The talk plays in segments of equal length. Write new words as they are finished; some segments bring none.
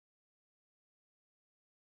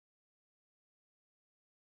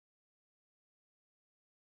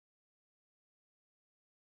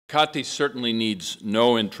Kati certainly needs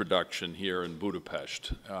no introduction here in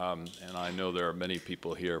Budapest, and I know there are many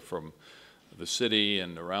people here from the city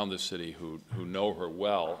and around the city who know her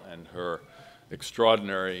well, and her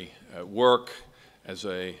extraordinary work as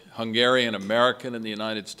a Hungarian American in the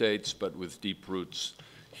United States, but with deep roots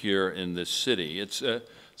here in this city. It's a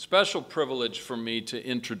special privilege for me to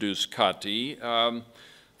introduce Kati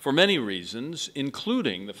for many reasons,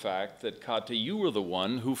 including the fact that, Kati, you were the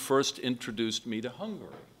one who first introduced me to Hungary.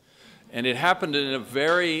 And it happened in a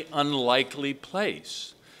very unlikely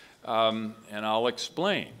place. And I'll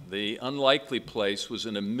explain. The unlikely place was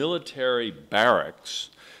in a military barracks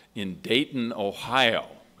in Dayton, Ohio.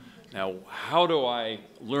 Now, how do I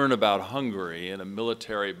learn about Hungary in a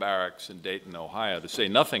military barracks in Dayton, Ohio, to say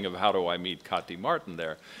nothing of how do I meet Kati Marton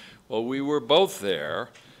there? Well, we were both there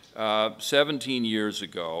 17 years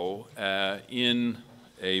ago in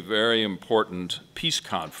a very important peace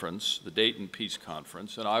conference, the Dayton Peace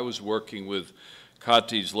Conference, and I was working with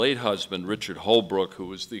Kati's late husband, Richard Holbrooke, who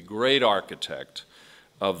was the great architect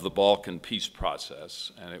of the Balkan peace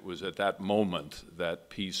process, and it was at that moment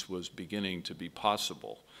that peace was beginning to be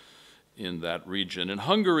possible in that region. And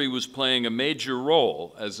Hungary was playing a major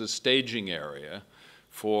role as a staging area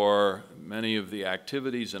for many of the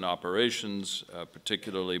activities and operations,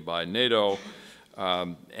 particularly by NATO,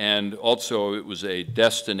 and also it was a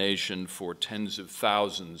destination for tens of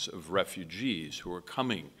thousands of refugees who were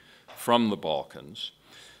coming from the Balkans.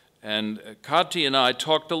 And Kati and I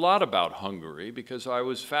talked a lot about Hungary because I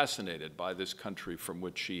was fascinated by this country from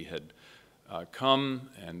which she had come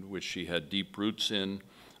and which she had deep roots in,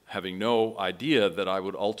 having no idea that I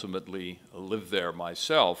would ultimately live there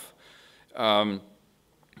myself. And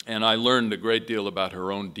I learned a great deal about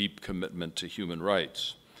her own deep commitment to human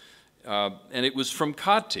rights. And it was from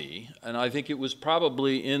Kati, and I think it was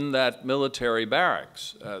probably in that military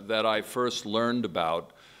barracks that I first learned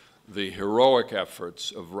about the heroic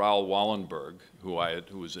efforts of Raoul Wallenberg,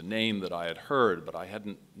 who was a name that I had heard, but I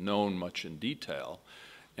hadn't known much in detail,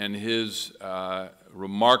 and his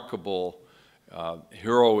remarkable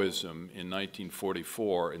heroism in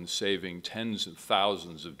 1944 in saving tens of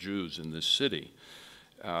thousands of Jews in this city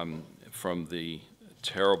from the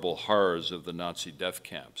terrible horrors of the Nazi death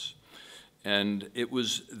camps. And it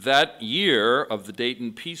was that year of the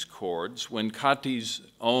Dayton Peace Accords when Kati's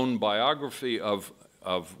own biography of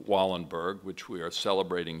Wallenberg, which we are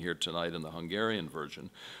celebrating here tonight in the Hungarian version,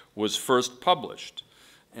 was first published.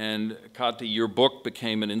 And Kati, your book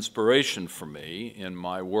became an inspiration for me in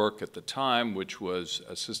my work at the time, which was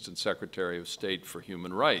Assistant Secretary of State for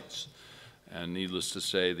Human Rights. And needless to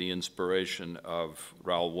say, the inspiration of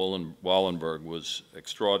Raoul Wallenberg was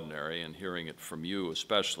extraordinary, and hearing it from you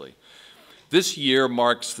especially. This year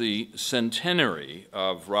marks the centenary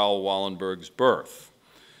of Raoul Wallenberg's birth.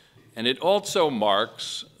 And it also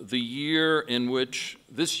marks the year in which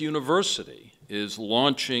this university is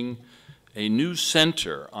launching a new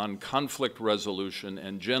center on conflict resolution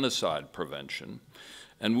and genocide prevention.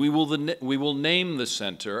 And we will name the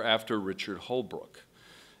center after Richard Holbrooke,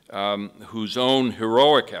 whose own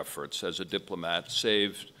heroic efforts as a diplomat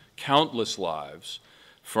saved countless lives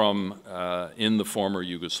from in the former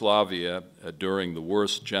Yugoslavia during the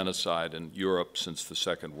worst genocide in Europe since the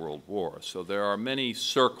Second World War. So there are many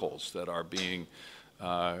circles that are being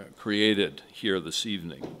created here this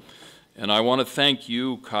evening. And I want to thank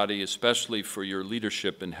you, Kati, especially for your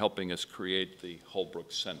leadership in helping us create the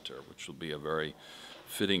Holbrooke Center, which will be a very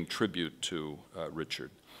fitting tribute to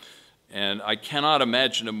Richard. And I cannot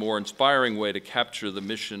imagine a more inspiring way to capture the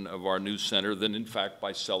mission of our new center than, in fact,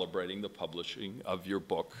 by celebrating the publishing of your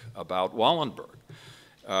book about Wallenberg.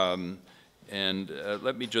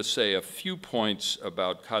 Let me just say a few points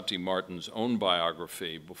about Kati Marton's own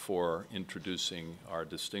biography before introducing our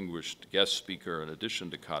distinguished guest speaker in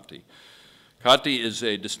addition to Kati. Kati is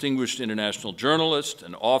a distinguished international journalist,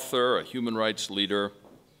 an author, a human rights leader,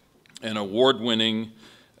 an award-winning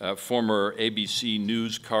former ABC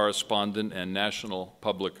News correspondent and National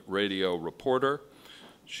Public Radio reporter.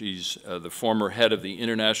 She's the former head of the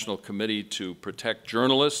International Committee to Protect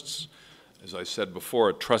Journalists, as I said before,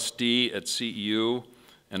 a trustee at CEU,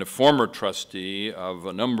 and a former trustee of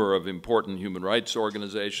a number of important human rights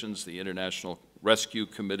organizations, the International Rescue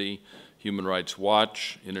Committee, Human Rights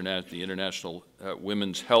Watch, the International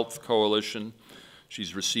Women's Health Coalition.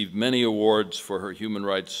 She's received many awards for her human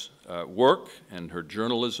rights work and her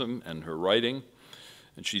journalism and her writing.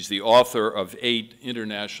 And she's the author of 8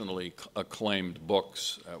 internationally acclaimed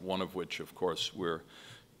books, one of which, of course, we're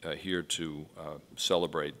here to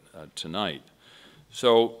celebrate tonight.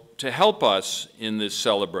 So to help us in this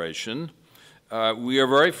celebration, We are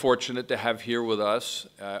very fortunate to have here with us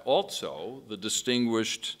also the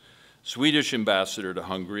distinguished Swedish ambassador to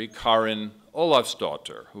Hungary, Karin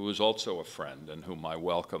Olofsdotter, who is also a friend and whom I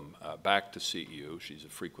welcome back to CEU. She's a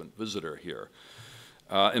frequent visitor here.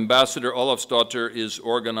 Ambassador Olofsdotter is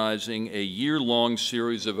organizing a year-long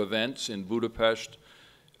series of events in Budapest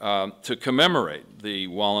to commemorate the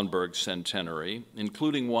Wallenberg centenary,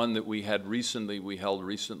 including one that we held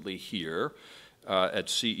recently here at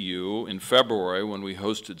CEU in February when we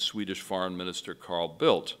hosted Swedish Foreign Minister Carl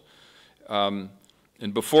Bildt.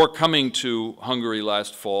 And before coming to Hungary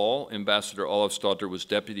last fall, Ambassador Olofsdotter was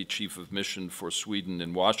Deputy Chief of Mission for Sweden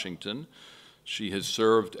in Washington. She has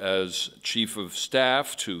served as Chief of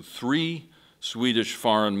Staff to 3 Swedish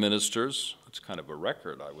foreign ministers. It's kind of a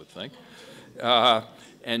record, I would think.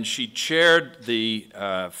 And she chaired the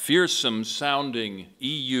fearsome-sounding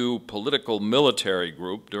EU political military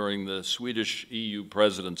group during the Swedish EU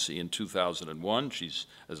presidency in 2001. She's,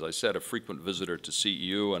 as I said, a frequent visitor to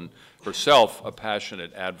CEU and herself a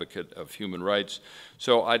passionate advocate of human rights.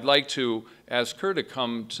 So I'd like to ask her to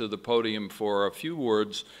come to the podium for a few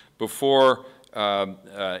words before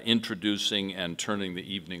introducing and turning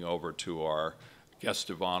the evening over to our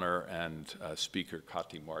guest of honor and speaker,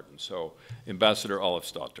 Kati Marton. So, Ambassador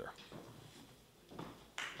Olofsdotter.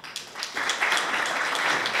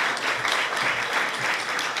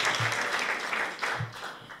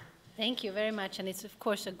 Thank you very much, and it's of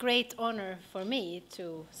course a great honor for me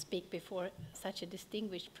to speak before such a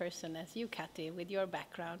distinguished person as you, Kati, with your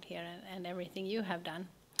background here and everything you have done.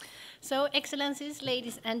 So, Excellencies,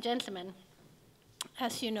 ladies and gentlemen,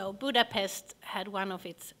 as you know, Budapest had one of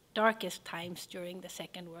its darkest times during the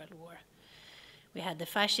Second World War. We had the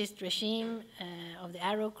fascist regime of the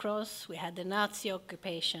Arrow Cross, we had the Nazi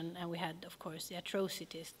occupation, and we had, of course, the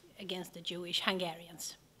atrocities against the Jewish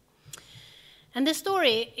Hungarians. And the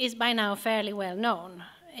story is by now fairly well known.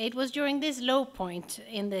 It was during this low point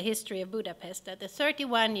in the history of Budapest that the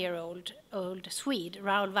 31-year-old Swede,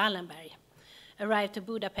 Raoul Wallenberg, arrived to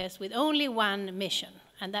Budapest with only one mission,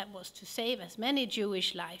 and that was to save as many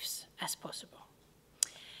Jewish lives as possible.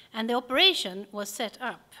 And the operation was set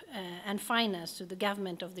up and financed to the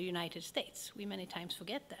government of the United States. We many times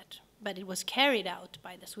forget that. But it was carried out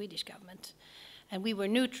by the Swedish government. And we were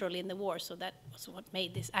neutral in the war, so that was what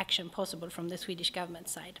made this action possible from the Swedish government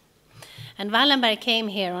side. And Wallenberg came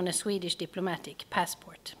here on a Swedish diplomatic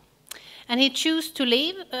passport. And he chose to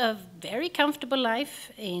live a very comfortable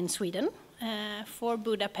life in Sweden for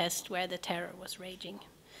Budapest, where the terror was raging.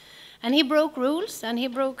 And he broke rules and he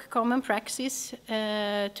broke common praxis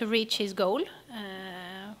to reach his goal.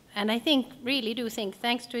 And I really do think,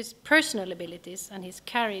 thanks to his personal abilities and his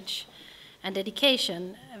courage and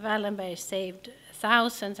dedication, Wallenberg saved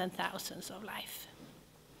thousands and thousands of lives.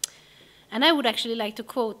 And I would actually like to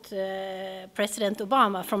quote President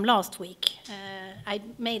Obama from last week. I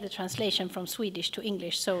made a translation from Swedish to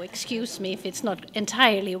English, so excuse me if it's not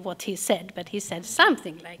entirely what he said, but he said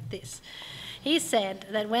something like this. He said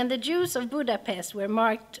that when the Jews of Budapest were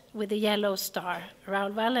marked with a yellow star,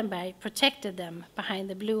 Raoul Wallenberg protected them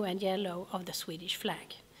behind the blue and yellow of the Swedish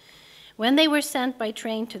flag. When they were sent by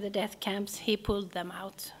train to the death camps, he pulled them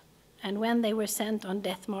out. And when they were sent on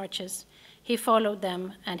death marches, he followed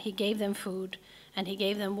them and he gave them food and he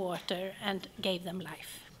gave them water and gave them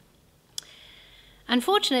life.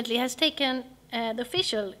 Unfortunately, it has taken the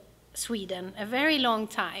official Sweden a very long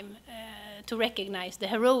time to recognize the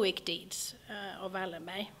heroic deeds of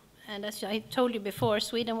Wallenberg. And as I told you before,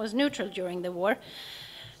 Sweden was neutral during the war.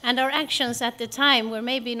 And our actions at the time were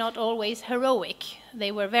maybe not always heroic.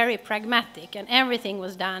 They were very pragmatic, and everything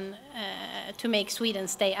was done to make Sweden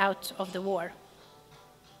stay out of the war.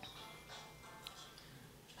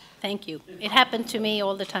 Thank you. It happened to me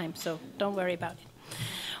all the time, so don't worry about it.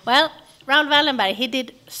 Well, Raoul Wallenberg, he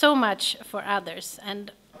did so much for others,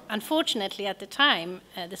 and unfortunately, at the time,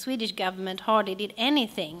 the Swedish government hardly did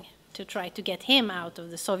anything to try to get him out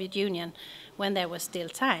of the Soviet Union when there was still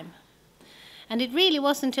time. And it really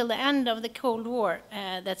wasn't until the end of the Cold War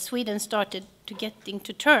that Sweden started to get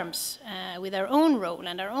into terms with our own role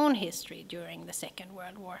and our own history during the Second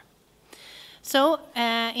World War. So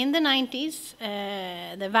in the 90s,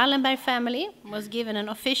 the Wallenberg family was given an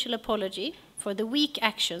official apology for the weak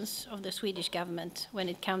actions of the Swedish government when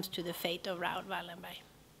it comes to the fate of Raoul Wallenberg.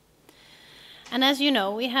 And as you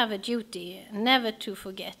know, we have a duty never to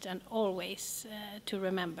forget and always to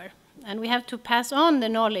remember. And we have to pass on the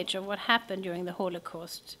knowledge of what happened during the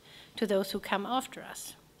Holocaust to those who come after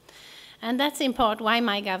us. And that's in part why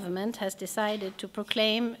my government has decided to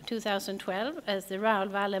proclaim 2012 as the Raoul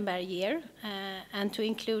Wallenberg year and to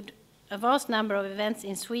include a vast number of events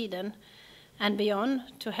in Sweden and beyond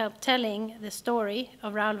to help telling the story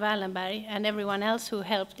of Raoul Wallenberg and everyone else who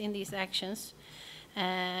helped in these actions,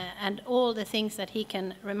 and all the things that he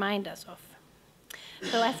can remind us of.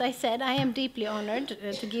 So as I said, I am deeply honored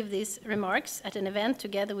to give these remarks at an event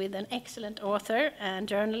together with an excellent author and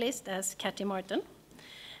journalist as Kati Marton.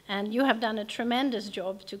 And you have done a tremendous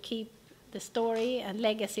job to keep the story and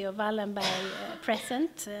legacy of Wallenberg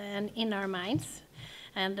present and in our minds.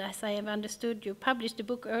 And as I have understood, you published the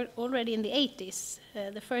book already in the 80s,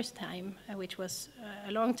 the first time, which was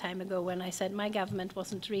a long time ago when I said my government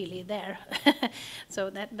wasn't really there. So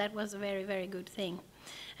that was a very, very good thing.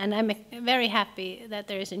 And I'm very happy that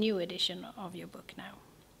there is a new edition of your book now.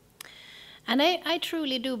 And I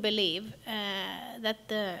truly do believe that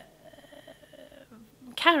the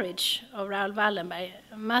courage of Raoul Wallenberg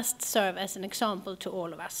must serve as an example to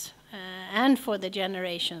all of us and for the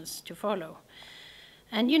generations to follow.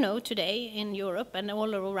 And you know, today in Europe and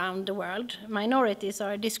all around the world, minorities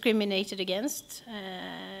are discriminated against.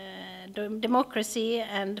 Democracy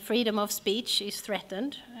and freedom of speech is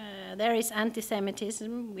threatened. There is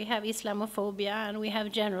anti-Semitism, we have Islamophobia, and we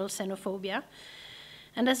have general xenophobia.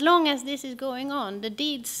 And as long as this is going on, the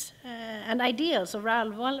deeds and ideals of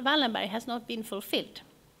Raoul Wallenberg has not been fulfilled,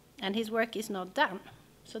 and his work is not done.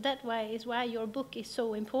 So that is why your book is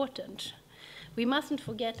so important. We mustn't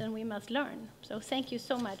forget and we must learn. So thank you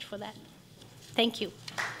so much for that. Thank you.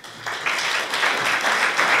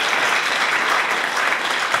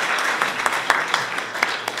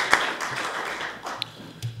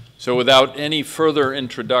 So without any further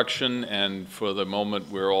introduction, and for the moment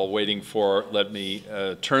we're all waiting for, let me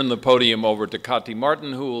turn the podium over to Kati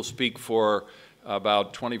Marton, who will speak for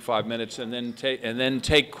about 25 minutes and then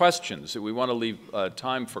take questions. We want to leave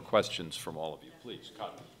time for questions from all of you. Please,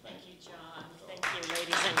 Kati. Thank you, John. Thank you,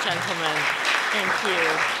 ladies and gentlemen. Thank you.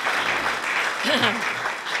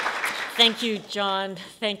 Thank you, John.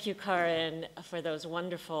 Thank you, Karin, for those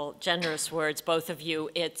wonderful, generous words, both of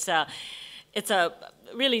you. It's a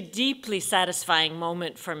really deeply satisfying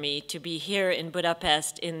moment for me to be here in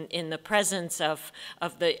Budapest in the presence of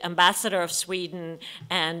the ambassador of Sweden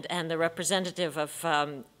and the representative of,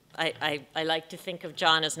 I like to think of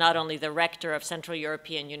John as not only the rector of Central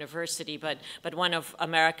European University, but one of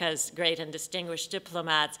America's great and distinguished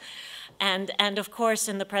diplomats. And of course,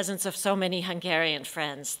 in the presence of so many Hungarian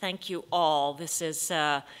friends. Thank you all. This is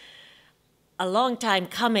a long time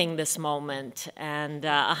coming, this moment, and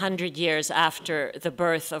 100 years after the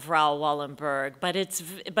birth of Raoul Wallenberg, but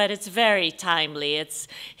it's very timely.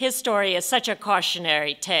 His story is such a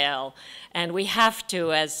cautionary tale, and we have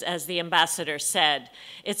to, as the ambassador said,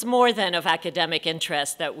 it's more than of academic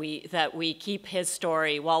interest that we keep his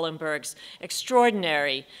story, Wallenberg's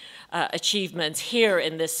extraordinary achievements here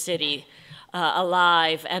in this city,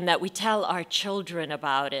 alive, and that we tell our children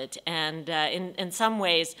about it. And in some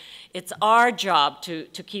ways, it's our job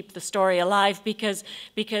to keep the story alive because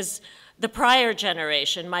the prior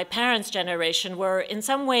generation, my parents' generation, were in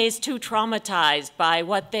some ways too traumatized by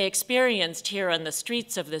what they experienced here on the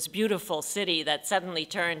streets of this beautiful city that suddenly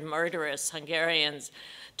turned murderous Hungarians,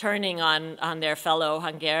 turning on their fellow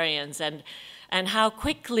Hungarians, and how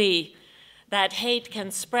quickly that hate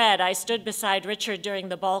can spread. I stood beside Richard during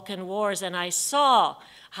the Balkan Wars, and I saw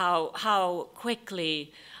how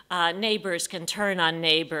quickly neighbors can turn on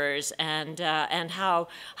neighbors, and how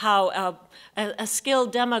a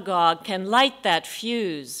skilled demagogue can light that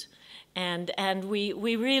fuse. And we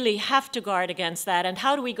really have to guard against that. And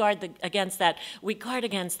how do we guard against that? We guard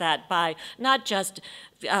against that by not just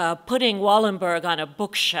putting Wallenberg on a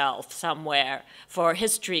bookshelf somewhere for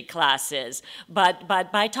history classes, but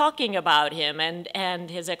by talking about him and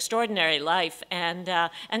his extraordinary life, and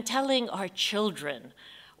telling our children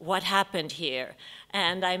what happened here.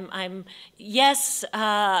 And yes,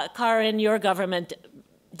 Karin, your government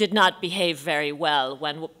did not behave very well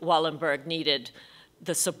when Wallenberg needed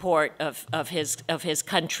the support of his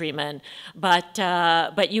countrymen,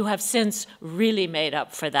 but you have since really made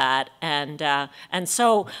up for that, and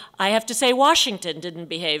so I have to say Washington didn't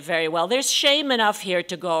behave very well. There's shame enough here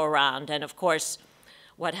to go around, and of course,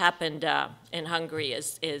 what happened in Hungary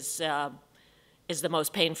is the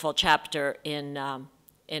most painful chapter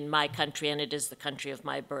in my country, and it is the country of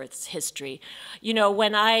my birth's history. You know,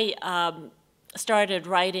 when I started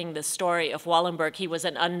writing the story of Wallenberg, he was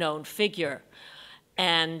an unknown figure.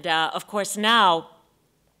 And of course now,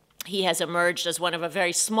 he has emerged as one of a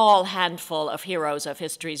very small handful of heroes of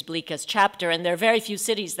history's bleakest chapter, and there are very few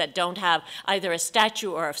cities that don't have either a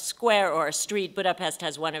statue or a square or a street. Budapest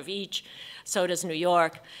has one of each, so does New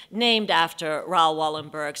York, named after Raoul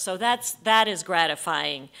Wallenberg. So that is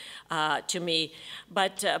gratifying to me.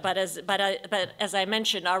 But as I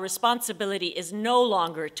mentioned, our responsibility is no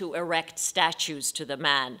longer to erect statues to the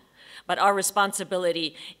man, but our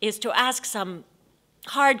responsibility is to ask some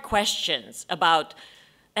hard questions about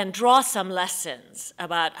and draw some lessons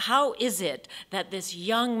about how is it that this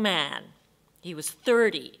young man, he was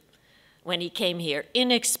 30 when he came here,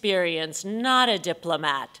 inexperienced, not a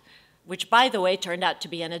diplomat, which, by the way, turned out to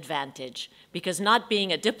be an advantage, because not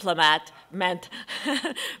being a diplomat meant,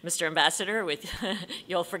 Mr. Ambassador,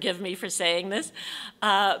 you'll forgive me for saying this,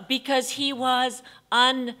 because he was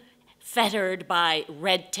unfettered by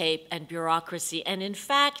red tape and bureaucracy, and in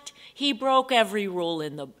fact, he broke every rule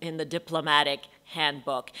in the diplomatic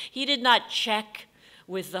handbook. He did not check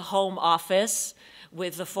with the Home Office,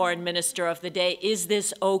 with the foreign minister of the day, is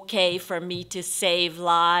this okay for me to save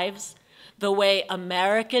lives? The way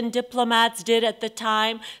American diplomats did at the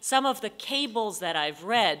time. Some of the cables that I've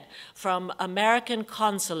read from American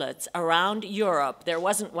consulates around Europe, there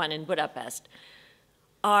wasn't one in Budapest,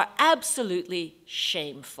 are absolutely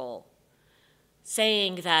shameful,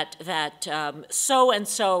 saying that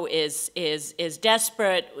so-and-so is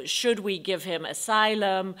desperate, should we give him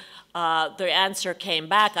asylum? The answer came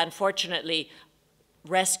back, unfortunately,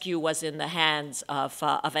 rescue was in the hands of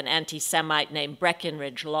an anti-Semite named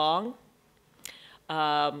Breckinridge Long.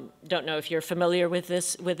 Don't know if you're familiar with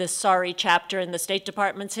this sorry chapter in the State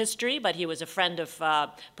Department's history, but he was a friend of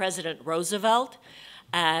President Roosevelt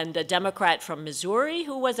and a Democrat from Missouri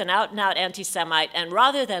who was an out-and-out anti-Semite. And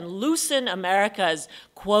rather than loosen America's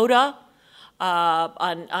quota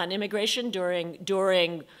on immigration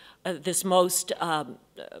during this most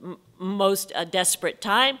desperate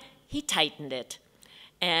time, he tightened it.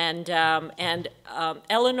 And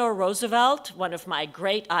Eleanor Roosevelt, one of my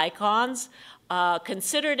great icons,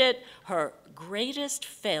 considered it her greatest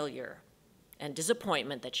failure and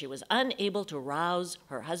disappointment that she was unable to rouse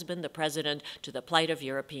her husband, the president, to the plight of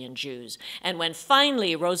European Jews. And when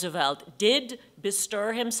finally Roosevelt did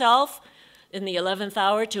bestir himself in the 11th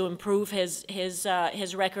hour to improve his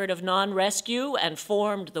record of non-rescue and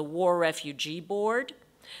formed the War Refugee Board,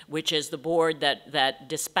 which is the board that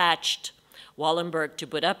dispatched Wallenberg to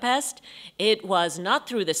Budapest, it was not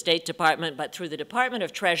through the State Department, but through the Department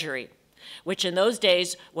of Treasury, which in those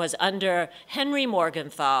days was under Henry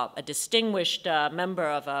Morgenthau, a distinguished member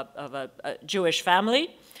of a Jewish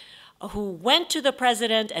family, who went to the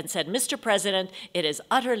president and said, Mr. President, it is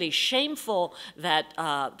utterly shameful that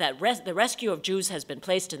the rescue of Jews has been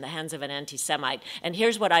placed in the hands of an anti-Semite, and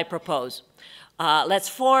here's what I propose. Let's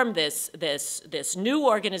form this new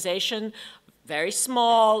organization, very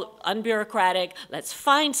small, unbureaucratic. Let's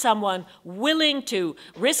find someone willing to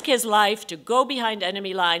risk his life, to go behind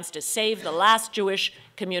enemy lines, to save the last Jewish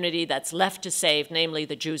community that's left to save, namely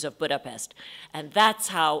the Jews of Budapest. And that's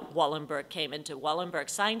how Wallenberg came into. Wallenberg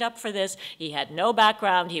signed up for this. He had no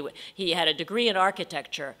background. He had a degree in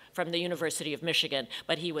architecture from the University of Michigan,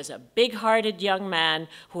 but he was a big-hearted young man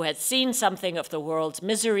who had seen something of the world's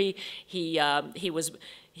misery. He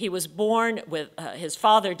was born with, his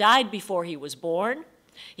father died before he was born.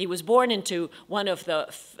 He was born into one of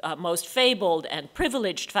the most fabled and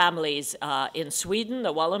privileged families in Sweden.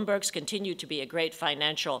 The Wallenbergs continue to be a great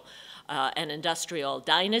financial and industrial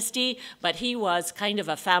dynasty, but he was kind of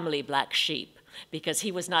a family black sheep because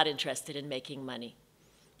he was not interested in making money,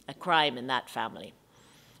 a crime in that family.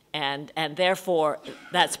 And therefore,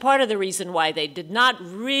 that's part of the reason why they did not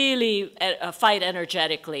really fight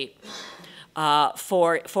energetically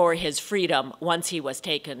for his freedom once he was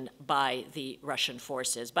taken by the Russian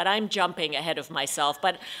forces. But I'm jumping ahead of myself,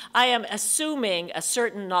 but I am assuming a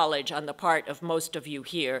certain knowledge on the part of most of you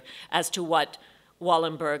here as to what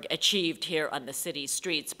Wallenberg achieved here on the city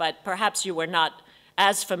streets, but perhaps you were not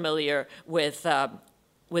as familiar with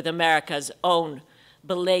America's own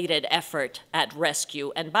belated effort at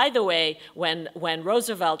rescue. And by the way, when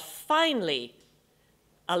Roosevelt finally,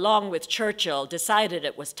 along with Churchill, decided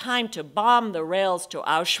it was time to bomb the rails to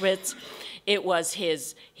Auschwitz, it was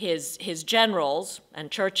his generals and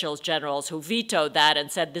Churchill's generals who vetoed that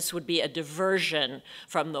and said this would be a diversion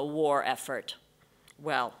from the war effort.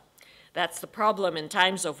 Well, that's the problem. In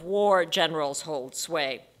times of war, generals hold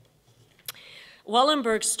sway.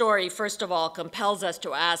 Wallenberg's story, first of all, compels us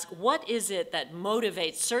to ask, what is it that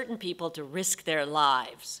motivates certain people to risk their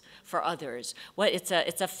lives for others? Well, it's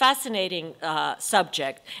a fascinating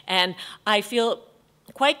subject, and I feel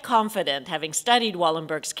quite confident, having studied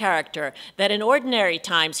Wallenberg's character, that in ordinary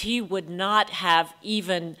times he would not have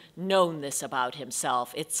even known this about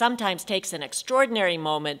himself. It sometimes takes an extraordinary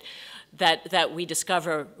moment that we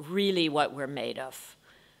discover really what we're made of.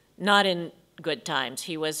 Not in good times.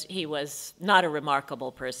 He was not a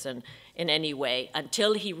remarkable person in any way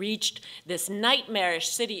until he reached this nightmarish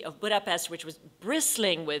city of Budapest, which was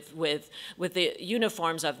bristling with the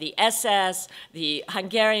uniforms of the SS, the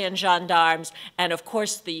Hungarian gendarmes, and of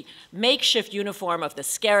course the makeshift uniform of the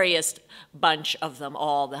scariest bunch of them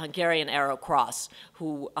all, the Hungarian Arrow Cross,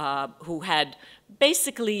 who had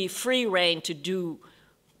basically free rein to do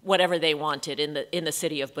whatever they wanted in the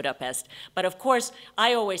city of Budapest. But of course,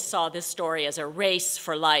 I always saw this story as a race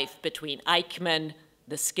for life between Eichmann,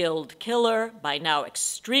 the skilled killer, by now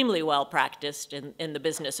extremely well practiced in the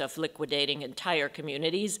business of liquidating entire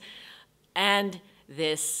communities, and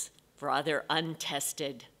this rather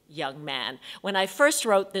untested young man. When I first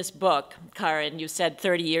wrote this book, Karin, you said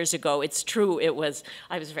 30 years ago, it's true,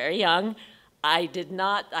 I was very young.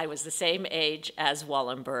 I was the same age as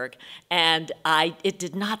Wallenberg, and it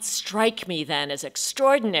did not strike me then as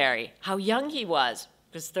extraordinary how young he was,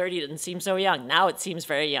 because 30 didn't seem so young. Now it seems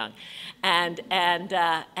very young. And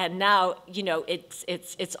now, you know,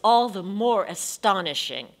 it's all the more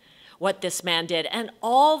astonishing what this man did, and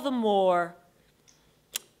all the more,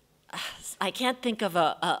 I can't think of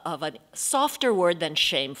a softer word than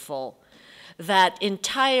shameful, that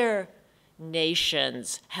entire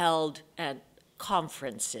nations held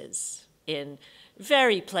conferences in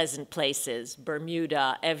very pleasant places,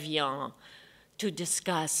 Bermuda, Evian, to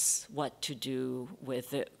discuss what to do with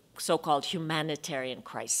the so-called humanitarian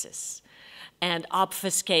crisis, and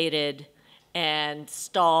obfuscated and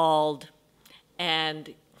stalled,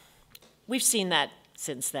 and we've seen that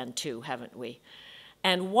since then too, haven't we?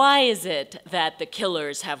 And why is it that the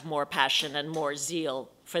killers have more passion and more zeal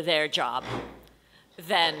for their job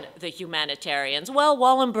than the humanitarians? Well,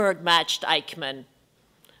 Wallenberg matched Eichmann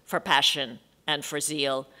for passion and for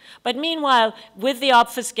zeal. But meanwhile, with the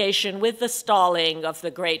obfuscation, with the stalling of the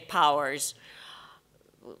great powers,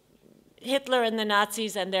 Hitler and the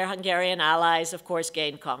Nazis and their Hungarian allies, of course,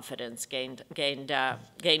 gained confidence, gained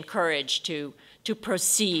courage to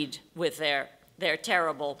proceed with their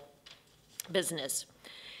terrible business.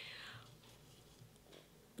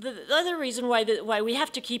 The other reason why we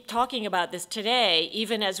have to keep talking about this today,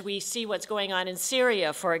 even as we see what's going on in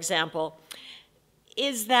Syria, for example,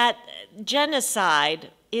 is that genocide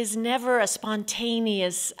is never a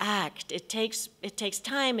spontaneous act. It takes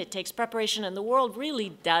time, it takes preparation, and the world really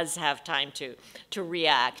does have time to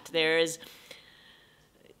react. It's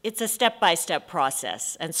a step-by-step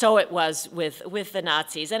process, and so it was with the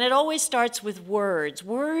Nazis. And it always starts with words.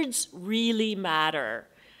 Words really matter.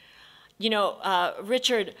 You know,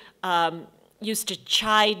 Richard used to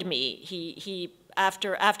chide me. He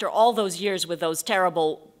after all those years with those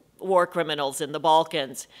terrible war criminals in the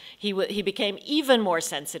Balkans, he became even more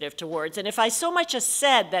sensitive to words. And if I so much as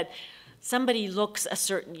said that somebody looks a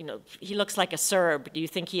certain, you know, he looks like a Serb, do you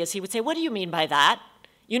think he is? He would say, what do you mean by that?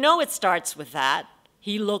 You know it starts with that.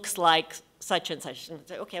 He looks like such and such. And I'd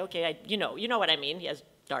say, okay, you know what I mean. He has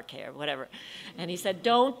dark hair, whatever. And he said,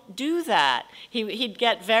 don't do that. He'd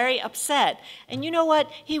get very upset. And you know what?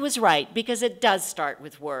 He was right, because it does start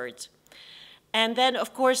with words. And then,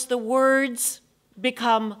 of course, the words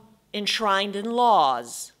become enshrined in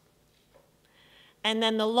laws. And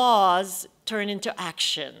then the laws turn into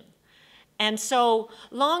action. And so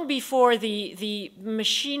long before the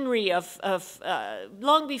machinery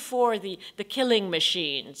long before the killing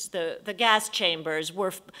machines, the gas chambers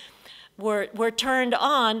were turned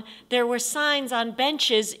on, there were signs on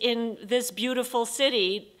benches in this beautiful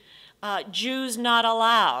city, Jews not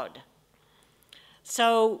allowed.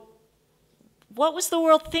 So what was the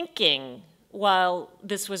world thinking while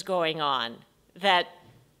this was going on? That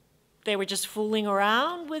they were just fooling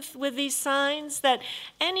around with these signs? That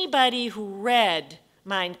anybody who read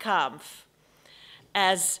Mein Kampf,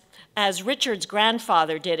 as Richard's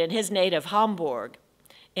grandfather did in his native Hamburg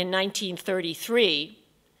in 1933,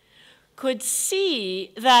 could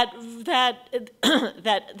see that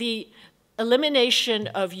the elimination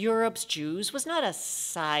of Europe's Jews was not a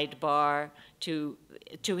sidebar to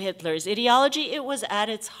Hitler's ideology. It was at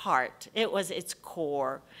its heart. It was its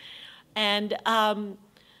core. And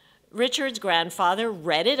Richard's grandfather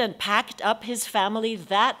read it and packed up his family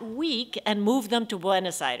that week and moved them to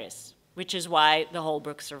Buenos Aires, which is why the whole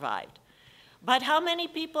book survived. But how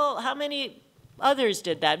many others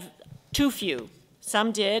did that? Too few.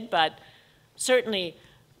 Some did, but certainly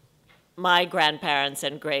my grandparents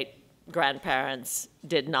and great-grandparents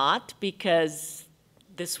did not, because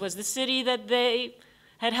this was the city that they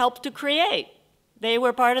had helped to create. They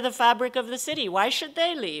were part of the fabric of the city. Why should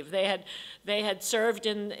they leave? They had served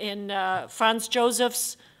in Franz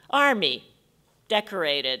Joseph's army,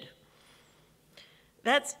 decorated.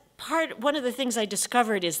 That's one of the things I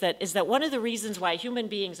discovered is that one of the reasons why human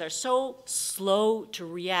beings are so slow to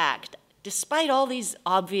react, despite all these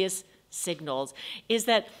obvious signals, is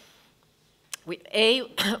that we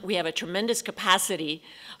have a tremendous capacity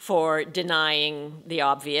for denying the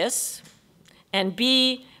obvious, and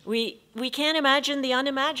B, we can't imagine the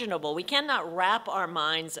unimaginable. We cannot wrap our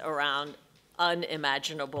minds around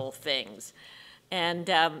unimaginable things. And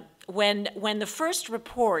when the first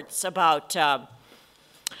reports about the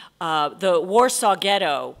Warsaw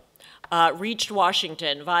Ghetto reached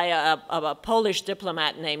Washington via a Polish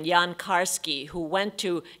diplomat named Jan Karski, who went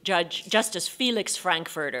to Justice Felix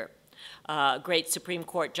Frankfurter, great Supreme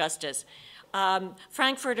Court justice.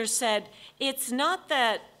 Frankfurter said, "It's not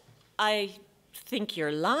that I think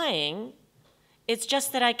you're lying, it's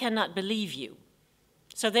just that I cannot believe you."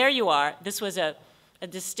 So there you are. This was a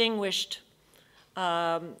distinguished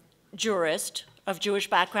jurist of Jewish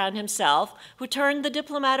background himself, who turned the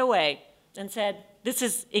diplomat away and said, "This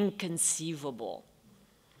is inconceivable."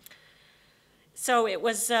 So it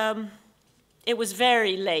was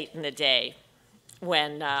very late in the day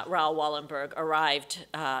when Raoul Wallenberg arrived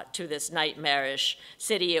to this nightmarish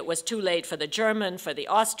city. It was too late for the German, for the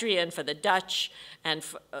Austrian, for the Dutch, and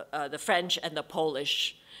for, the French and the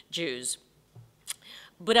Polish Jews.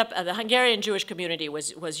 The Hungarian Jewish community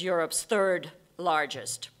was Europe's third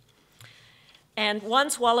largest. And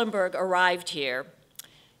once Wallenberg arrived here,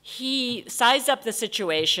 he sized up the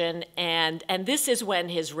situation, and this is when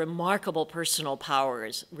his remarkable personal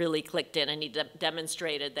powers really clicked in, and he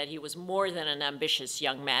demonstrated that he was more than an ambitious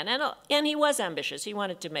young man. And he was ambitious. He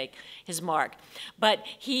wanted to make his mark. But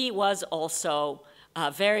he was also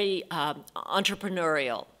very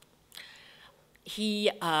entrepreneurial. He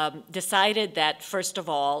decided that, first of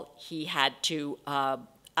all, he had to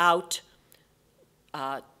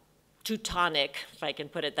Teutonic, if I can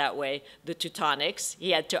put it that way, the Teutonics.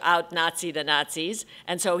 He had to out-Nazi the Nazis,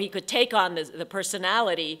 and so he could take on the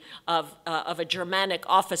personality of a Germanic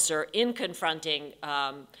officer in confronting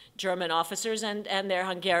German officers and their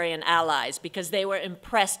Hungarian allies, because they were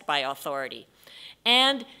impressed by authority.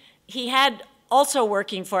 And he had also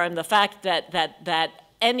working for him the fact that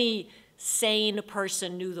any sane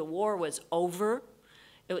person knew the war was over.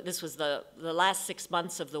 This was the last 6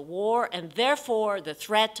 months of the war, and therefore the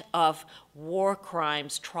threat of war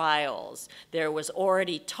crimes trials. There was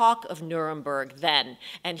already talk of Nuremberg then,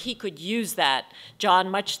 and he could use that, John,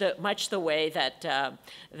 much the way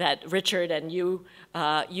that Richard and you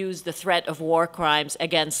used the threat of war crimes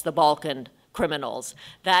against the Balkan criminals.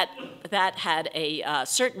 That had a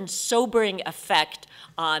certain sobering effect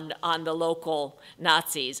on the local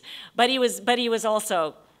Nazis. But he was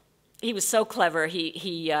also. He was so clever.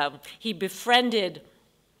 He befriended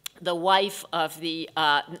the wife of the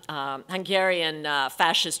Hungarian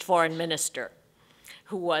fascist foreign minister,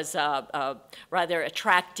 who was a rather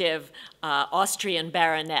attractive Austrian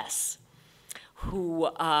baroness, who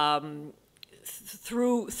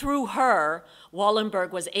through her, Wallenberg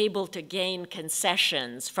was able to gain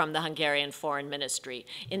concessions from the Hungarian foreign ministry.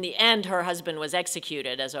 In the end, her husband was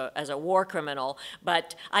executed as a war criminal,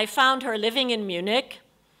 but I found her living in Munich,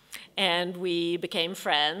 and we became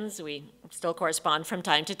friends. We still correspond from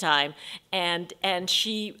time to time, and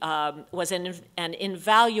she was an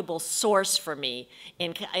invaluable source for me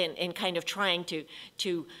in kind of trying to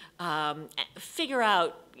figure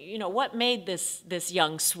out, what made this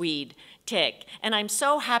young Swede tick. And I'm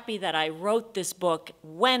so happy that I wrote this book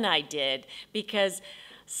when I did, because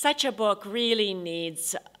such a book really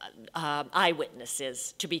needs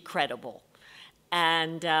eyewitnesses to be credible.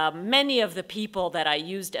 And many of the people that I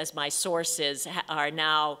used as my sources are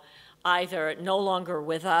now either no longer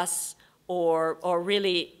with us or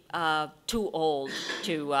really too old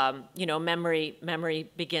to, memory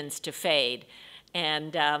begins to fade.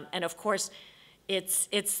 And of course,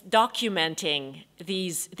 it's documenting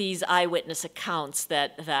these eyewitness accounts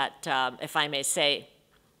that if I may say,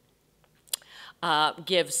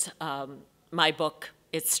 gives my book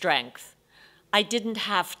its strength. I didn't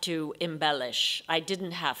have to embellish. I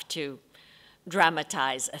didn't have to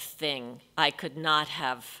dramatize a thing. I could not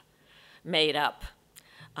have made up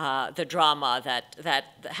the drama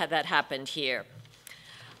that happened here.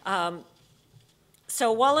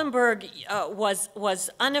 So Wallenberg was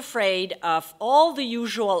unafraid of all the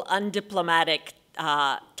usual undiplomatic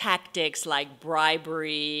tactics like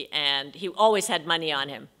bribery, and he always had money on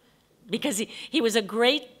him because he was a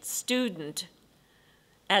great student,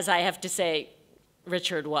 as I have to say,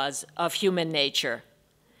 Richard was, of human nature.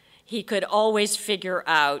 he could always figure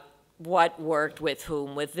out what worked with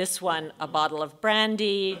whom. With this one, a bottle of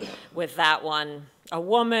brandy. With that one, a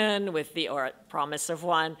woman. With the or promise of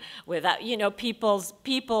one. With that, you know, he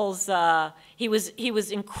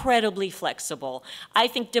was incredibly flexible. I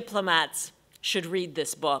think diplomats should read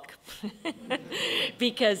this book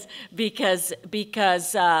because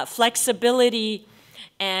flexibility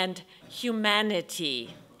and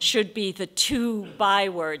humanity should be the two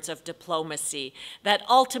bywords of diplomacy. That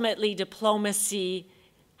ultimately diplomacy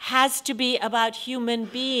has to be about human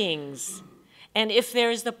beings. And if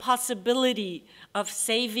there's the possibility of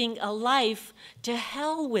saving a life, to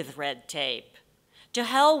hell with red tape. To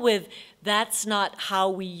hell with, that's not how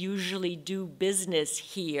we usually do business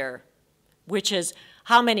here. Which is,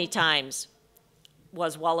 how many times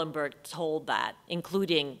was Wallenberg told that,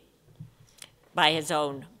 including by his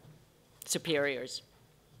own superiors?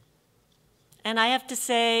 And I have to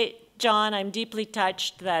say, John, I'm deeply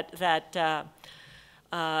touched that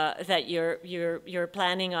you're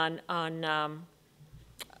planning on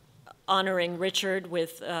honoring Richard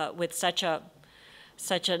with in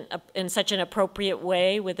such an appropriate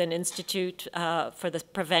way with an institute for the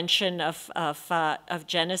prevention of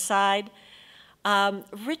genocide.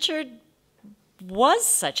 Richard was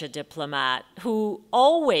such a diplomat who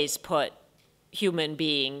always put human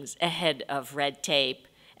beings ahead of red tape,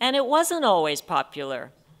 and it wasn't always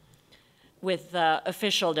popular with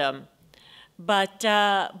officialdom. But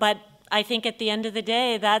I think at the end of the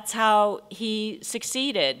day, that's how he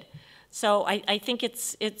succeeded. So I think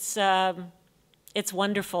it's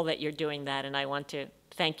wonderful that you're doing that, and I want to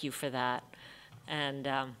thank you for that. And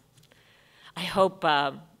I hope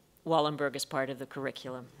Wallenberg is part of the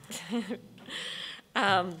curriculum.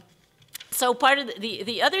 So part of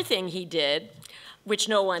the other thing he did, which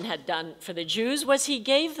no one had done for the Jews, was he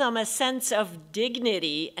gave them a sense of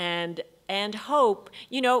dignity and hope.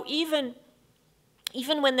 You know, even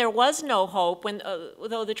when there was no hope,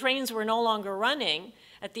 though the trains were no longer running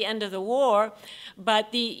at the end of the war,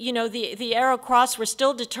 but the Arrow Cross were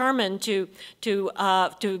still determined to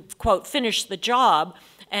quote finish the job,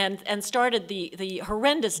 and started the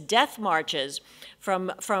horrendous death marches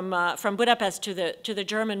from Budapest to the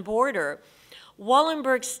German border.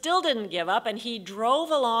 Wallenberg still didn't give up, and he drove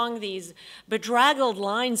along these bedraggled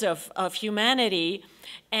lines of humanity,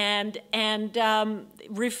 and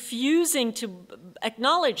refusing to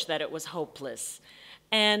acknowledge that it was hopeless.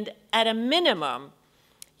 And at a minimum,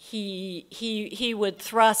 he would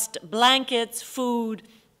thrust blankets, food,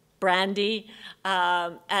 brandy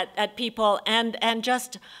at people, and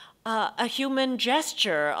just a human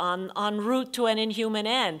gesture en route to an inhuman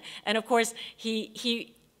end. And of course,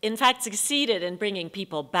 he in fact succeeded in bringing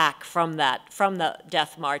people back from the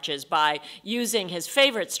death marches by using his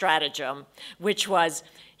favorite stratagem, which was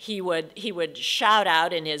he would shout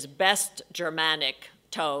out in his best Germanic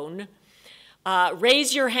tone,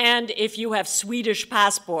 raise your hand if you have Swedish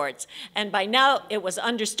passports. And by now it was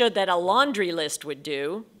understood that a laundry list would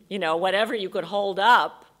do, you know, whatever you could hold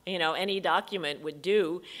up, you know, any document would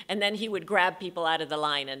do. And then he would grab people out of the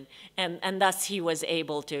line, and thus he was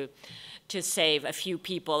able to save a few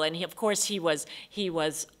people. And of course he was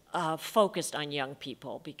focused on young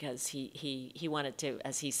people because he wanted to,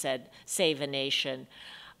 as he said, save a nation.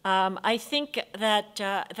 I think that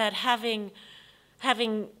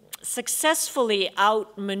having successfully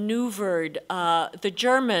outmaneuvered the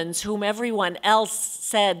Germans, whom everyone else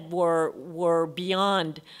said were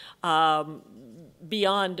beyond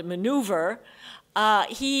maneuver,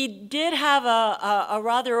 he did have a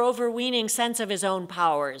rather overweening sense of his own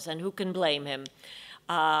powers, and who can blame him?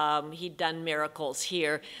 He'd done miracles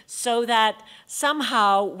here, so that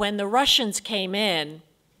somehow when the Russians came in,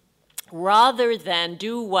 rather than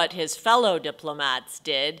do what his fellow diplomats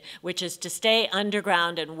did, which is to stay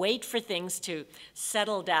underground and wait for things to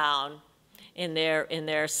settle down in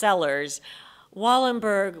their cellars,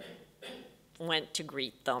 Wallenberg went to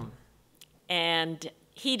greet them. And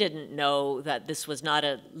he didn't know that this was not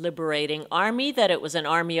a liberating army, that it was an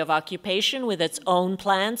army of occupation with its own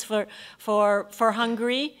plans for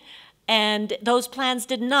Hungary. And those plans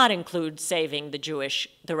did not include saving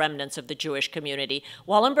the remnants of the Jewish community.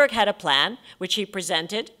 Wallenberg had a plan, which he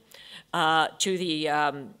presented to the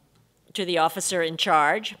officer in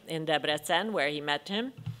charge in Debrecen, where he met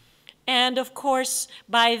him. And of course,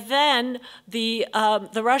 by then, the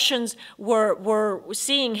Russians were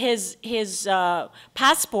seeing his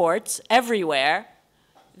passports everywhere.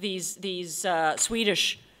 These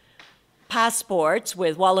Swedish passports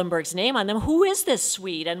with Wallenberg's name on them. Who is this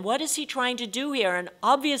Swede, and what is he trying to do here? And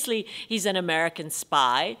obviously, he's an American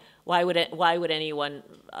spy. Why would anyone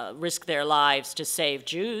risk their lives to save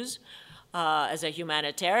Jews? as a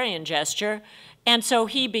humanitarian gesture. And so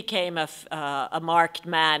he became a marked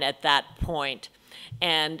man at that point.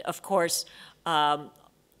 And of course,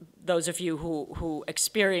 those of you who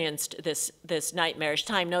experienced this nightmarish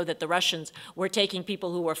time know that the Russians were taking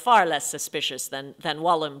people who were far less suspicious than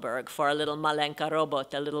Wallenberg for a little malenka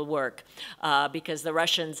robot, a little work. Because the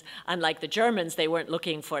Russians, unlike the Germans, they weren't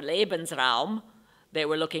looking for Lebensraum, they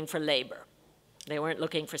were looking for labor. They weren't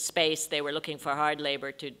looking for space, they were looking for hard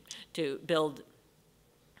labor to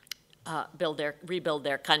rebuild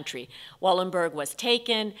their country. Wallenberg was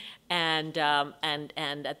taken, and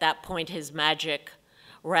at that point his magic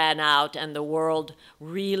ran out, and the world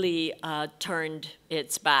really turned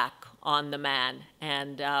its back on the man.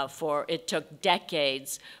 And it took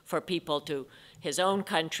decades for people to, his own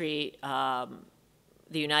country, the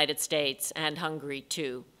United States and Hungary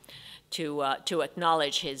too, to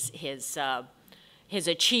acknowledge his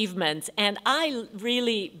achievements. And I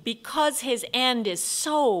really, because his end is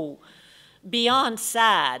so beyond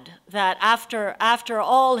sad, that after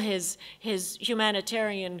all his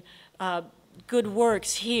humanitarian good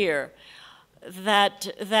works here,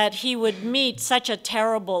 that he would meet such a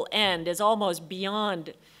terrible end is almost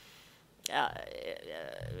beyond,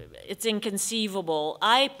 it's inconceivable.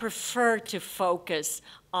 I prefer to focus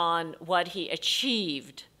on what he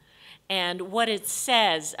achieved and what it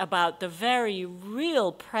says about the very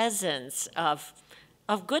real presence of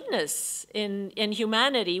goodness in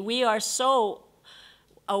humanity. We are so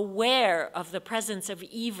aware of the presence of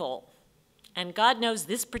evil. And God knows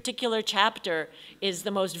this particular chapter is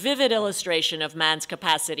the most vivid illustration of man's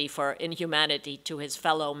capacity for inhumanity to his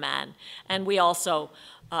fellow man. And we also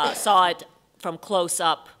saw it from close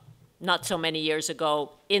up not so many years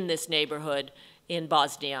ago in this neighborhood in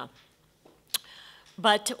Bosnia.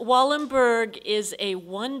 But Wallenberg is a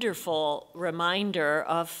wonderful reminder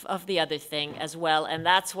of the other thing as well, and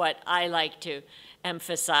that's what I like to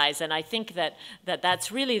emphasize. And I think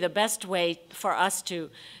that's really the best way for us to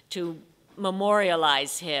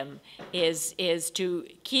memorialize him, is to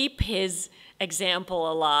keep his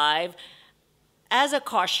example alive as a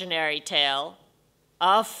cautionary tale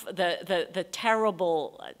of the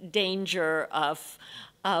terrible danger of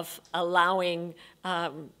allowing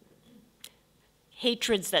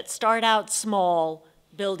hatreds that start out small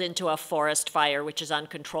build into a forest fire which is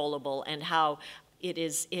uncontrollable, and how it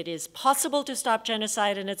is possible to stop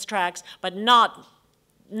genocide in its tracks, but not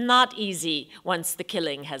easy once the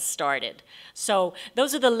killing has started. So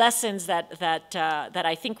those are the lessons that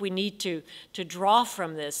I think we need to draw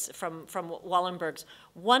from this, from Wallenberg's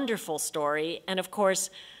wonderful story. And of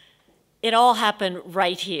course, it all happened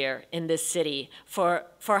right here in this city. For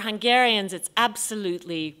Hungarians, it's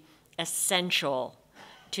absolutely essential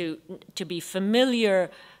to be familiar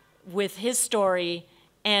with his story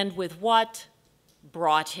and with what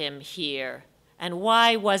brought him here, and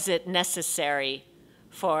why was it necessary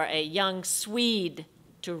for a young Swede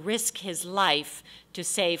to risk his life to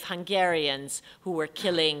save Hungarians who were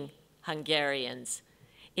killing Hungarians.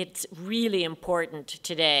 It's really important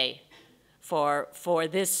today for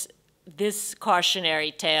this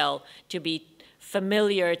cautionary tale to be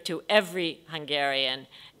familiar to every Hungarian,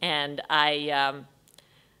 and I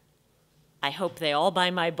hope they all buy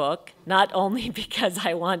my book, not only because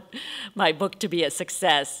I want my book to be a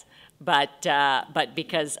success, but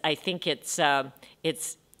because I think it's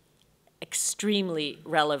extremely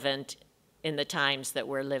relevant in the times that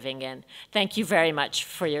we're living in. Thank you very much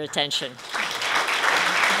for your attention.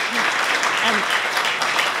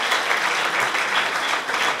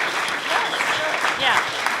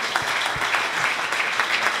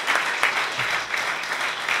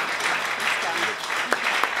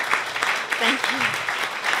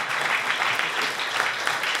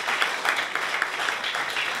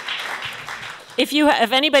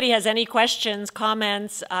 If anybody has any questions,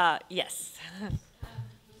 comments, yes. Very,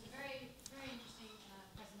 very interesting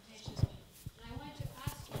presentation. And I wanted to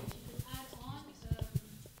ask you if you could add on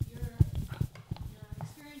your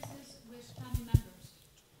experiences with family members.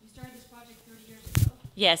 You started this project 30 years ago.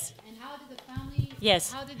 Yes. And how did the family?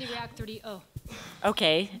 Yes. How did they react 30? Oh.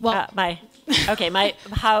 Okay. Well,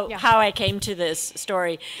 how I came to this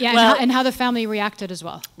story. Yeah, well, and how the family reacted as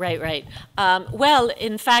well. Right. Well,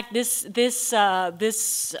 in fact, this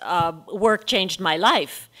work changed my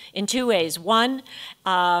life in two ways. One,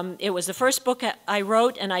 it was the first book I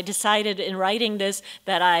wrote, and I decided in writing this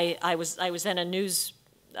that I was then a news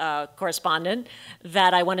correspondent,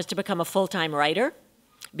 that I wanted to become a full-time writer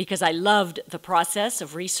because I loved the process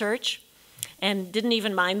of research and didn't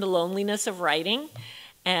even mind the loneliness of writing.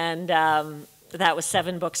 And that was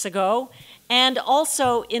 7 books ago. and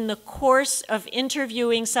also in the course of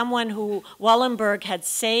interviewing someone who Wallenberg had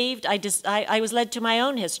saved, I was led to my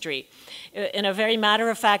own history. In a very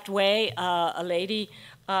matter-of-fact way, a lady,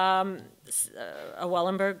 a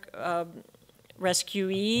Wallenberg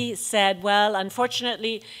rescuee, said, well,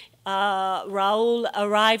 unfortunately, Raoul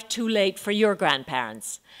arrived too late for your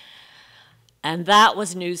grandparents. And that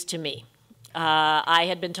was news to me. I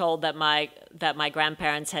had been told that my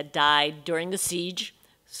grandparents had died during the siege.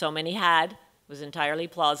 So many had. It was entirely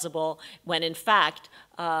plausible, when in fact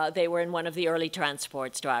they were in one of the early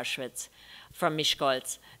transports to Auschwitz from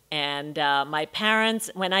Miskolc. And my parents,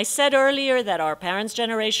 when I said earlier that our parents'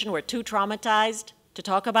 generation were too traumatized to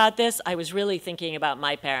talk about this, I was really thinking about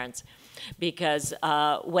my parents. Because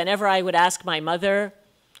whenever I would ask my mother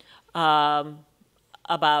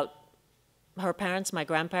about her parents, my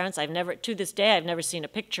grandparents, to this day, I've never seen a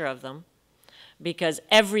picture of them, because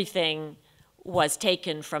everything was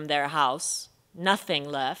taken from their house, nothing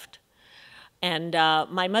left. And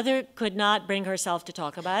my mother could not bring herself to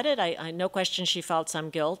talk about it. No question she felt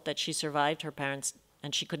some guilt that she survived her parents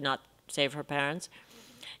and she could not save her parents.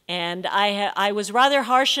 And I was rather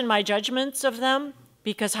harsh in my judgments of them,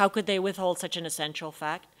 because how could they withhold such an essential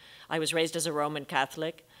fact? I was raised as a Roman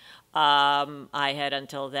Catholic. I had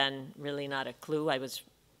until then really not a clue. I was,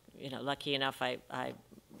 lucky enough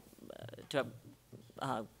to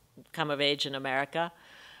have come of age in America.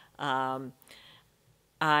 I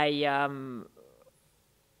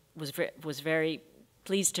was very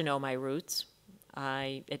pleased to know my roots.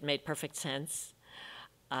 It made perfect sense.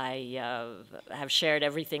 I have shared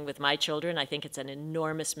everything with my children. I think it's an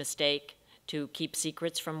enormous mistake to keep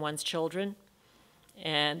secrets from one's children.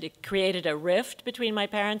 And it created a rift between my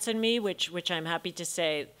parents and me, which I'm happy to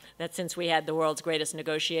say that since we had the world's greatest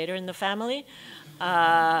negotiator in the family,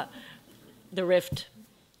 the rift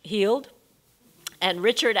healed. And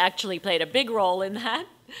Richard actually played a big role in that,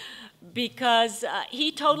 because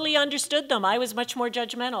he totally understood them. I was much more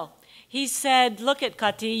judgmental. He said, look at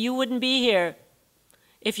Kati, you wouldn't be here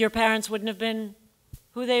if your parents wouldn't have been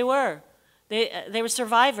who they were. They were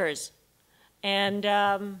survivors. And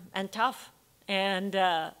tough, and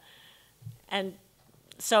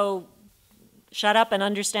so shut up and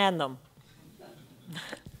understand them.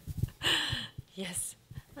 Yes.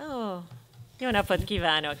 Oh, jó napot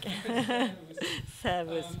kívánok.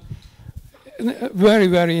 Servus. Very,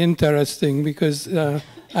 very interesting, because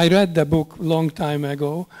I read the book a long time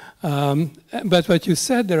ago, but what you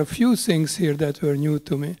said, there are a few things here that were new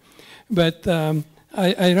to me. But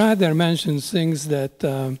I rather mention things that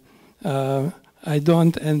I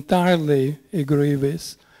don't entirely agree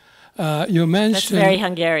with. You mentioned... That's very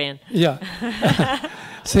Hungarian. Yeah.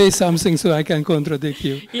 Say something so I can contradict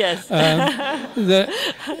you. Yes.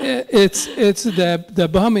 It's the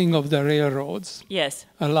bombing of the railroads. Yes.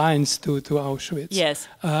 Lines to Auschwitz. Yes.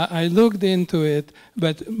 I looked into it,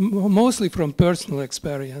 but mostly from personal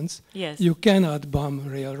experience. Yes. You cannot bomb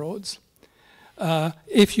railroads.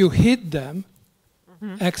 If you hit them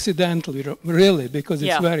accidentally, really, because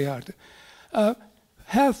it's very hard.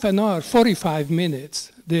 Half an hour, 45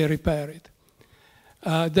 minutes, they repair it.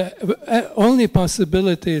 The only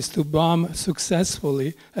possibility is to bomb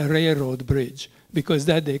successfully a railroad bridge, because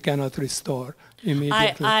that they cannot restore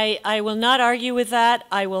immediately. I will not argue with that.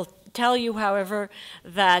 I will tell you, however,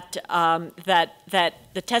 that that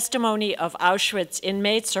the testimony of Auschwitz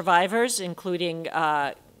inmates, survivors, including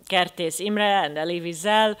Kertész Imre and Elie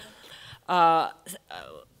Wiesel,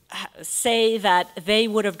 say that they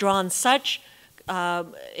would have drawn such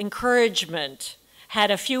encouragement had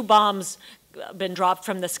a few bombs been dropped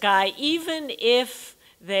from the sky, even if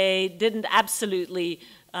they didn't absolutely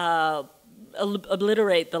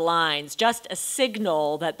obliterate the lines, just a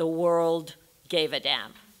signal that the world gave a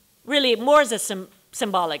damn. Really, more as a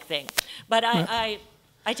symbolic thing. But I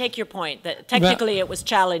take your point, that technically it was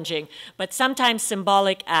challenging, but sometimes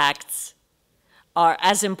symbolic acts are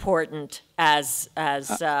as important as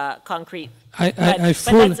concrete.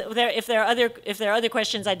 If there are other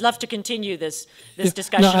questions, I'd love to continue this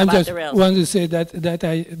discussion about the rails. I just want to say that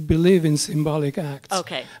I believe in symbolic acts.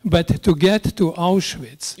 Okay. But to get to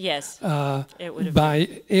Auschwitz, yes,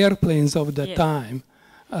 by airplanes of the time,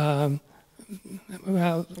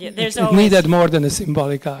 well, it needed more than a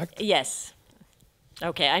symbolic act. Yes.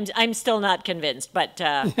 Okay, I'm still not convinced, but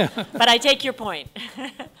but I take your point.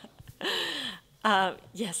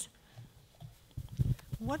 Yes.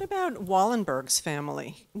 What about Wallenberg's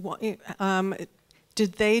family?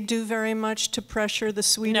 Did they do very much to pressure the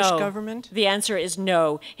Swedish government? The answer is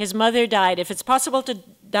no. His mother died. If it's possible to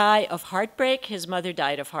die of heartbreak, his mother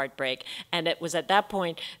died of heartbreak. And it was at that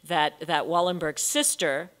point that Wallenberg's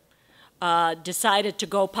sister decided to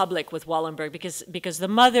go public with Wallenberg because the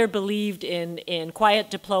mother believed in quiet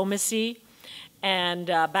diplomacy and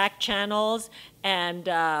back channels, and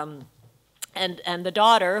the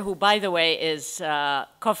daughter, who by the way is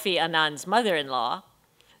Kofi Annan's mother-in-law.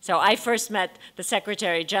 So I first met the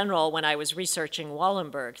Secretary General when I was researching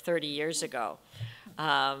Wallenberg 30 years ago.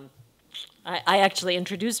 I actually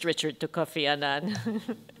introduced Richard to Kofi Annan.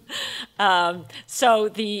 So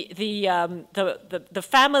the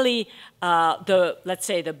family, let's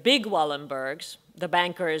say the big Wallenbergs, the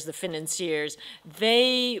bankers, the financiers,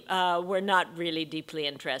 they were not really deeply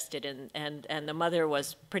interested in, and the mother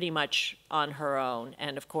was pretty much on her own.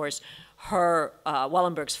 And of course, her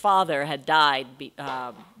Wallenberg's father had died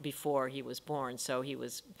before he was born, so he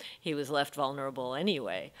was left vulnerable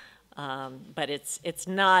anyway. But it's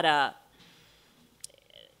not a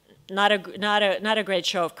great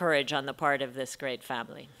show of courage on the part of this great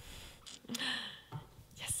family.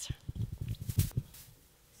 Yes, sir.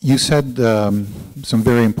 You said some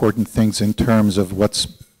very important things in terms of what's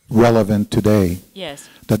relevant today. Yes.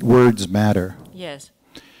 That words matter. Yes.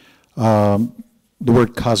 The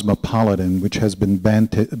word cosmopolitan, which has been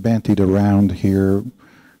bantied around here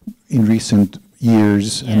in recent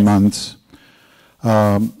years and months.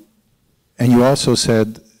 And you also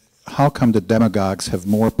said, how come the demagogues have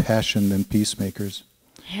more passion than peacemakers?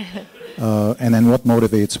 And then what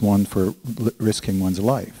motivates one for risking one's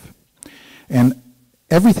life? And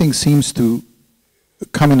everything seems to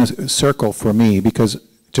come in a circle for me, because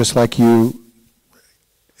just like you,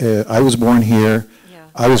 I was born here,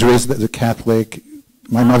 I was raised as a Catholic.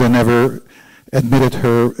 My mother never admitted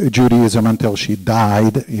her Judaism until she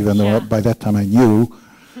died, even though by that time I knew.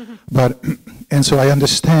 And so I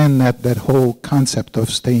understand that whole concept of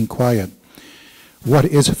staying quiet. What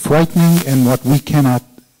is frightening and what we cannot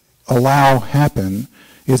allow happen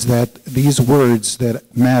is that these words that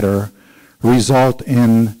matter result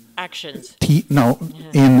in actions.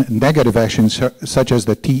 In negative actions such as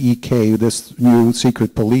the TEK, this new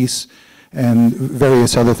secret police, and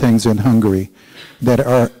various other things in Hungary that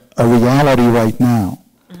are a reality right now.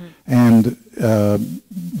 And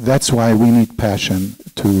that's why we need passion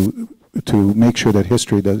to make sure that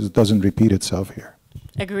history doesn't repeat itself here.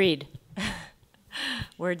 Agreed.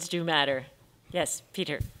 Words do matter. Yes,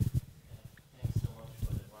 Peter. Thanks so much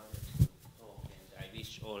for the wonderful talk, and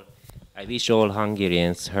I wish all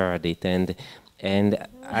Hungarians heard it. And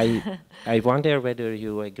I wonder whether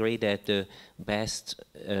you agree that the best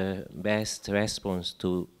response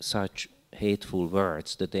to such hateful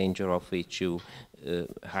words, the danger of which you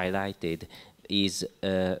highlighted, is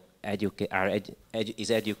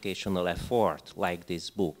educational effort like this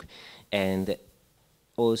book. And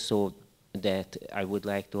also that I would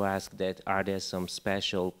like to ask that are there some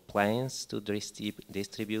special plans to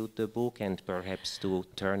distribute the book and perhaps to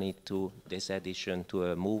turn it to this edition to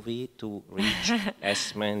a movie to reach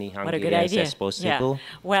as many Hungarians as possible?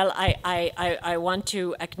 Yeah. Well, I want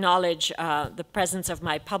to acknowledge the presence of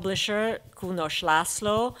my publisher, Kunos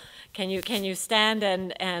László. Can you stand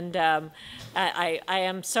and I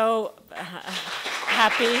am so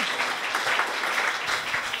happy.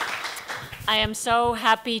 I am so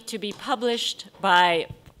happy to be published by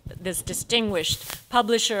this distinguished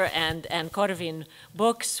publisher and Corvin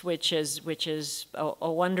Books, which is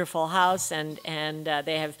a wonderful house, and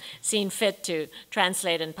they have seen fit to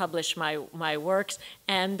translate and publish my works.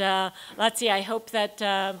 And Latsi, I hope that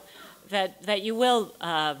you will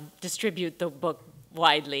distribute the book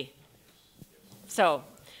widely. So,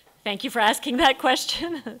 thank you for asking that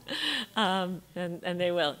question, and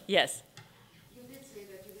they will. Yes.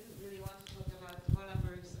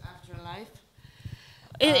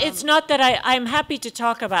 It's not that I'm happy to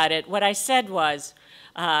talk about it. What I said was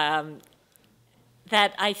that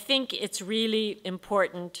I think it's really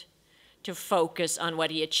important to focus on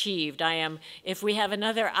what he achieved. If we have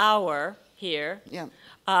another hour here,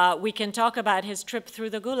 we can talk about his trip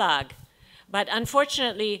through the Gulag. But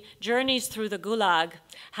unfortunately, journeys through the Gulag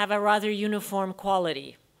have a rather uniform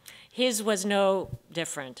quality. His was no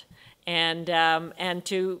different. And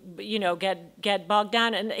to get bogged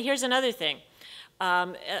down. And here's another thing.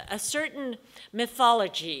 A certain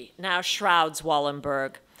mythology now shrouds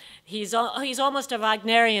Wallenberg. He's almost a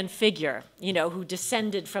Wagnerian figure, who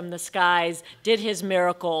descended from the skies, did his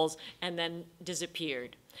miracles, and then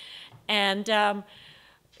disappeared. And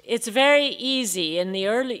it's very easy. In the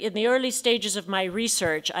early stages of my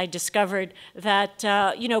research, I discovered that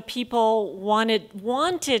people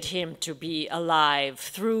wanted him to be alive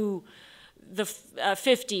through the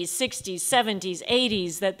 50s, 60s, 70s,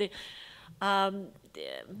 80s.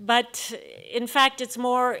 But in fact, it's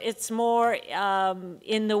more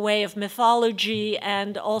in the way of mythology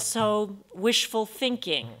and also wishful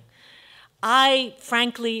thinking. I,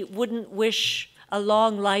 frankly, wouldn't wish a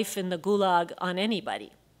long life in the Gulag on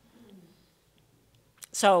anybody.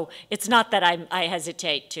 So it's not that I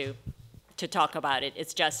hesitate to talk about it.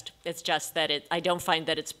 It's just that I don't find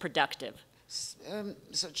that it's productive.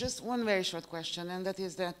 So just one very short question, and that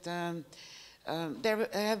is that there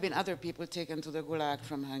have been other people taken to the Gulag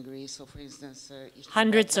from Hungary. So, for instance,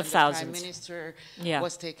 hundreds of thousands. The Prime Minister Yeah.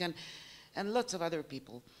 was taken, and lots of other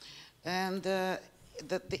people. And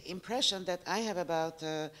the impression that I have about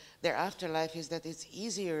their afterlife is that it's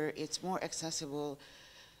easier, it's more accessible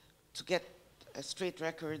to get a straight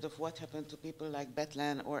record of what happened to people like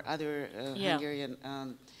Betlen or other Hungarian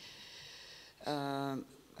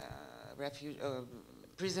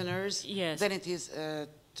prisoners than it is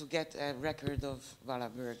to get a record of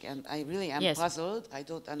Wallenberg. And I really am puzzled. I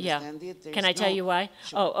don't understand it. Can I tell you why?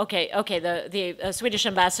 Sure. Oh, okay. Okay. The Swedish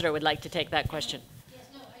ambassador would like to take that question. Yes,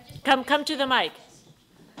 no, I just Come to the mic.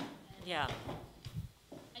 Yeah.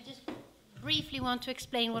 I just briefly want to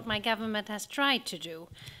explain what my government has tried to do.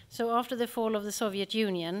 So after the fall of the Soviet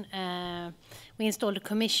Union, we installed a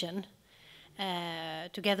commission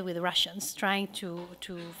together with the Russians, trying to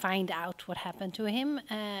find out what happened to him.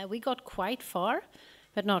 We got quite far,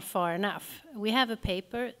 but not far enough. We have a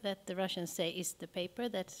paper that the Russians say is the paper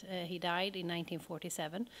that he died in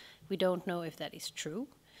 1947. We don't know if that is true.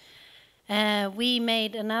 We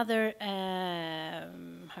made another,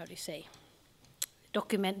 how do you say,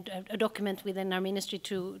 a document within our ministry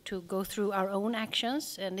to go through our own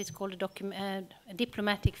actions, and it's called a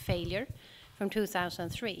diplomatic failure from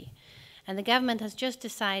 2003. And the government has just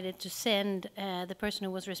decided to send the person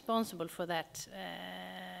who was responsible for that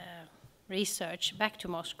research back to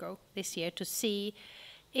Moscow this year to see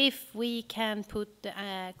if we can put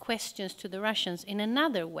questions to the Russians in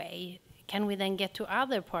another way. Can we then get to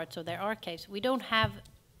other parts of their archives? We don't have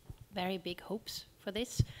very big hopes for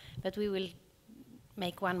this, but we will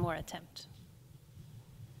make one more attempt.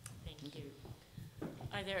 Thank you.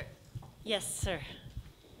 Are there? Yes, sir.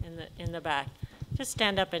 In the back. Just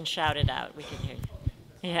stand up and shout it out. We can hear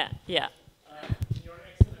you. Yeah, yeah. Your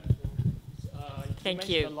excellent book. Thank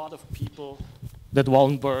you you. mentioned a lot of people that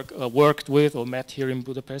Wallenberg worked with or met here in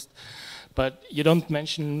Budapest, but you don't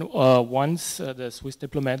mention once the Swiss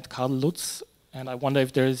diplomat Karl Lutz, and I wonder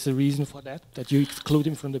if there is a reason for that you exclude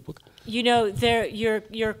him from the book. You know,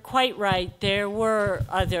 you're quite right. There were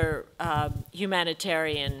other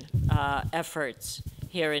humanitarian efforts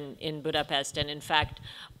here in Budapest, and in fact,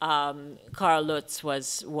 Karl Lutz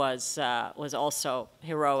was also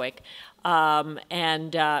heroic,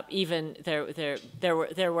 and even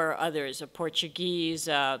there were others, a Portuguese,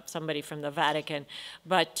 somebody from the Vatican,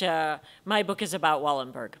 but my book is about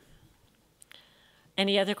Wallenberg.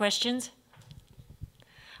 Any other questions?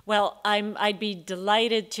 Well, I'd be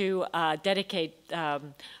delighted to dedicate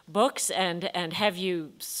books and have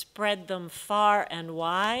you spread them far and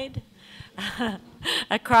wide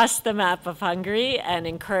across the map of Hungary and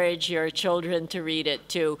encourage your children to read it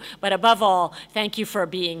too. But above all, thank you for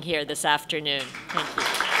being here this afternoon. Thank you.